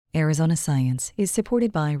Arizona Science is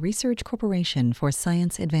supported by Research Corporation for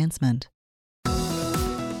Science Advancement.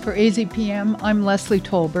 For AZPM, I'm Leslie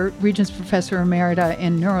Tolbert, Regents Professor Emerita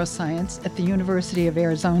in Neuroscience at the University of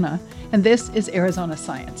Arizona, and this is Arizona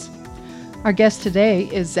Science. Our guest today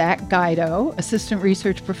is Zac Guido, Assistant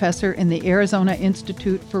Research Professor in the Arizona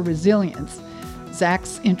Institute for Resilience.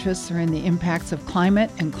 Zac's interests are in the impacts of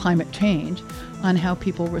climate and climate change on how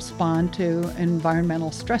people respond to environmental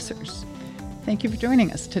stressors. Thank you for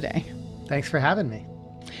joining us today. Thanks for having me.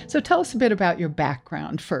 So tell us a bit about your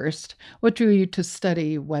background first. What drew you to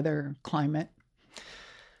study weather, climate?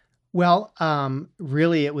 Well,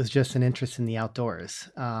 really, it was just an interest in the outdoors.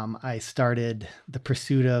 I started the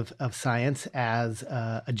pursuit of science as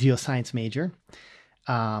a geoscience major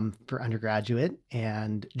for undergraduate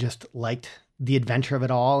and just liked the adventure of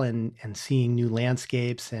it all and seeing new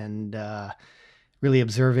landscapes and really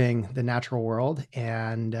observing the natural world.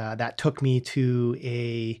 And that took me to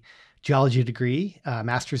a geology degree, a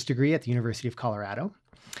master's degree at the University of Colorado.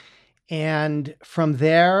 And from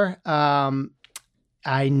there,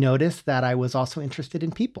 I noticed that I was also interested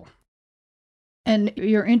in people. And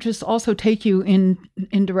your interests also take you in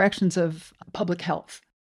directions of public health.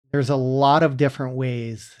 There's a lot of different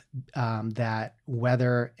ways that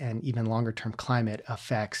weather and even longer term climate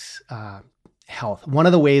affects health. One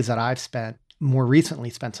of the ways that I've more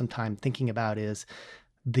recently spent some time thinking about is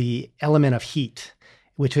the element of heat,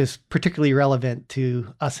 which is particularly relevant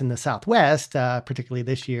to us in the Southwest, particularly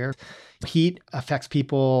this year. Heat affects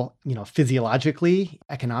people, physiologically,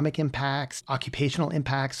 economic impacts, occupational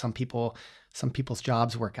impacts. Some people's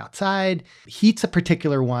jobs work outside. Heat's a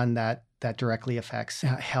particular one that directly affects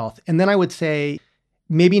health. And then I would say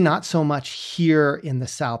maybe not so much here in the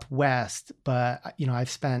Southwest, but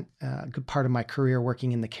I've spent a good part of my career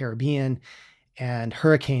working in the Caribbean, and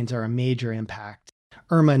hurricanes are a major impact.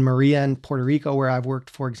 Irma and Maria in Puerto Rico, where I've worked,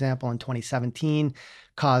 for example, in 2017,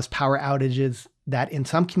 caused power outages that in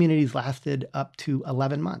some communities lasted up to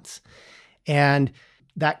 11 months. And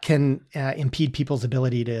that can impede people's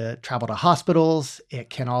ability to travel to hospitals. It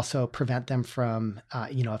can also prevent them from,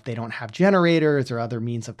 if they don't have generators or other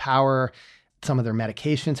means of power, some of their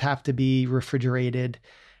medications have to be refrigerated.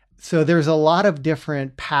 So there's a lot of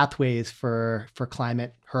different pathways for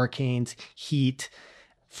climate, hurricanes, heat,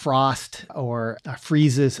 frost, or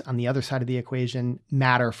freezes on the other side of the equation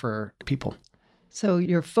matter for people. So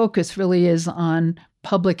your focus really is on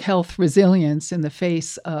public health resilience in the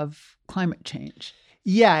face of climate change.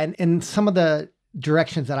 Yeah, and some of the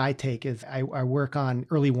directions that I take is I work on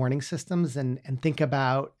early warning systems and think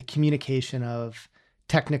about communication of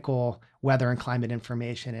technical weather and climate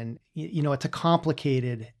information. And, it's a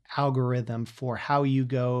complicated algorithm for how you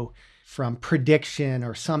go from prediction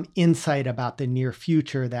or some insight about the near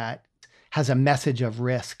future that has a message of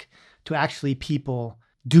risk to actually people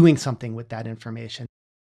doing something with that information.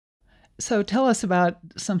 So tell us about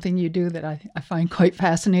something you do that I find quite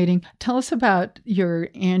fascinating. Tell us about your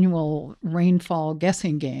annual rainfall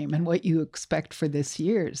guessing game and what you expect for this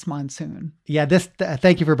year's monsoon. Yeah,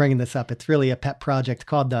 thank you for bringing this up. It's really a pet project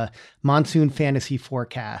called the Monsoon Fantasy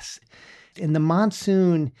Forecast. And the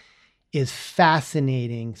monsoon is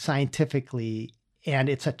fascinating scientifically, and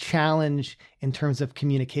it's a challenge in terms of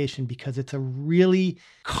communication because it's a really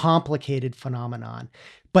complicated phenomenon.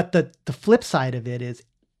 But the flip side of it is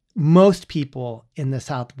most people in the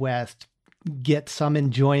Southwest get some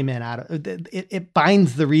enjoyment out of it. It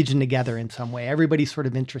binds the region together in some way. Everybody's sort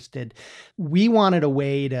of interested. We wanted a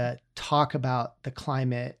way to talk about the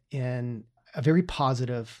climate in a very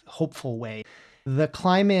positive, hopeful way. The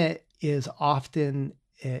climate is often,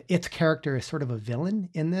 its character is sort of a villain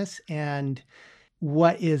in this. And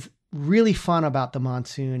what is really fun about the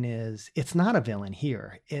monsoon is it's not a villain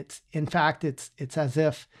here. In fact, it's as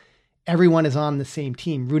if everyone is on the same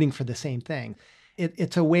team, rooting for the same thing.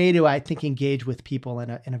 It's a way to, I think, engage with people in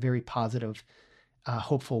a very positive,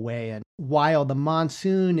 hopeful way. And while the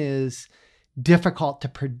monsoon is difficult to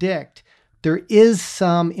predict, there is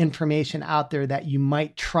some information out there that you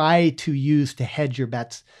might try to use to hedge your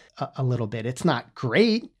bets a little bit. It's not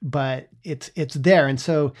great, but it's there. And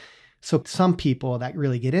so some people that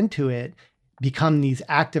really get into it become these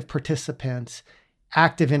active participants,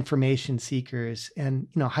 active information seekers, and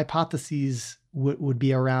hypotheses would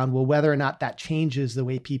be around, well, whether or not that changes the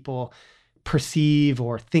way people perceive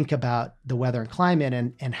or think about the weather and climate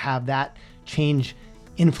and have that change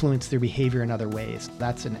influence their behavior in other ways.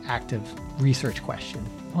 That's an active research question.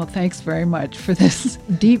 Well, thanks very much for this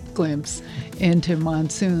deep glimpse into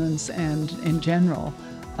monsoons and, in general,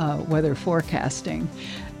 weather forecasting.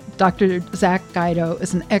 Dr. Zac Guido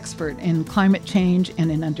is an expert in climate change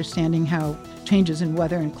and in understanding how changes in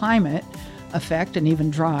weather and climate affect and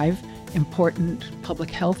even drive important public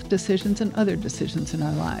health decisions and other decisions in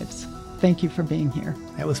our lives. Thank you for being here.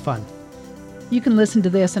 That was fun. You can listen to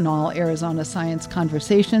this and all Arizona Science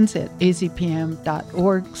conversations at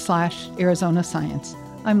azpm.org/Arizona Science.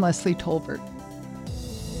 I'm Leslie Tolbert.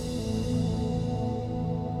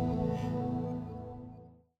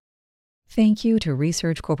 Thank you to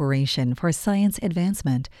Research Corporation for Science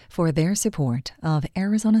Advancement for their support of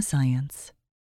Arizona Science.